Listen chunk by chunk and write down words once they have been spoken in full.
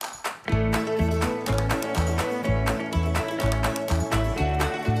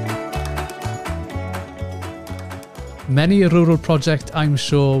Many a rural project, I'm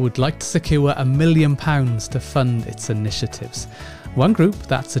sure, would like to secure £1 million to fund its initiatives. One group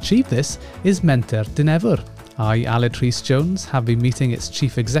that's achieved this is Menter Dynefr. I, Aled Rhys-Jones, have been meeting its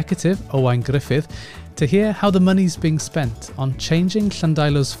chief executive, Owain Griffith, to hear how the money's being spent on changing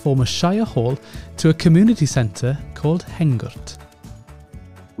Llandeilo's former Shire Hall to a community centre called Hengwrt.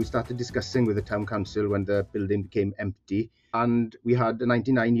 We started discussing with the town council when the building became empty, and we had a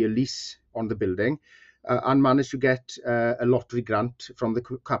 99-year lease on the building and managed to get a lottery grant from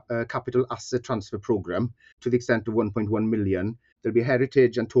the Capital Asset Transfer Programme to the extent of 1.1 million. There'll be a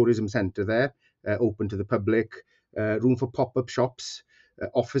heritage and tourism centre there, open to the public, room for pop-up shops,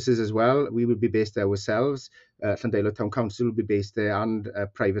 offices as well. We will be based there ourselves. Llandeilo Town Council will be based there, and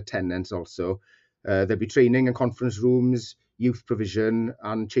private tenants also. There'll be training and conference rooms, youth provision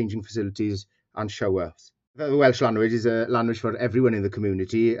and changing facilities and showers. The Welsh language is a language for everyone in the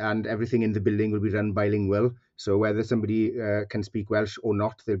community, and everything in the building will be run bilingual. So whether somebody can speak Welsh or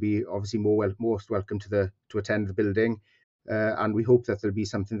not, they'll be obviously most welcome to attend the building. And we hope that there'll be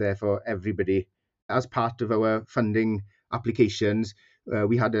something there for everybody. As part of our funding applications,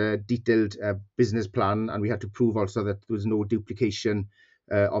 we had a detailed business plan, and we had to prove also that there was no duplication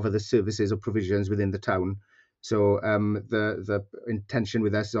of other services or provisions within the town. So the intention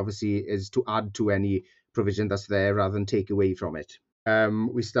with us obviously is to add to any provision that's there rather than take away from it.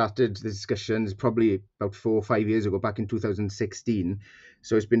 We started the discussions probably about 4 or 5 years ago, back in 2016.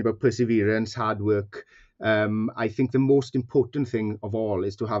 So it's been about perseverance, hard work. I think the most important thing of all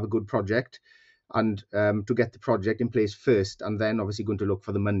is to have a good project, and to get the project in place first, and then obviously going to look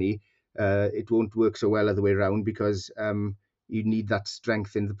for the money. It won't work so well other way around, because you need that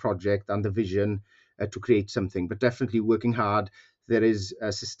strength in the project and the vision to create something. But definitely working hard. There is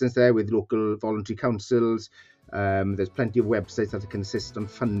assistance there with local voluntary councils. There's plenty of websites that can assist on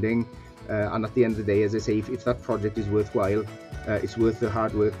funding. And at the end of the day, as I say, if that project is worthwhile, it's worth the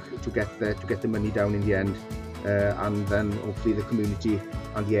hard work to get the money down in the end. And then hopefully the community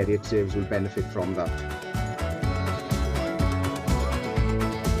and the area it serves will benefit from that.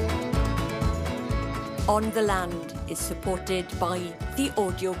 On the Land is supported by the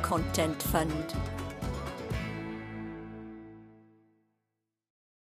Audio Content Fund.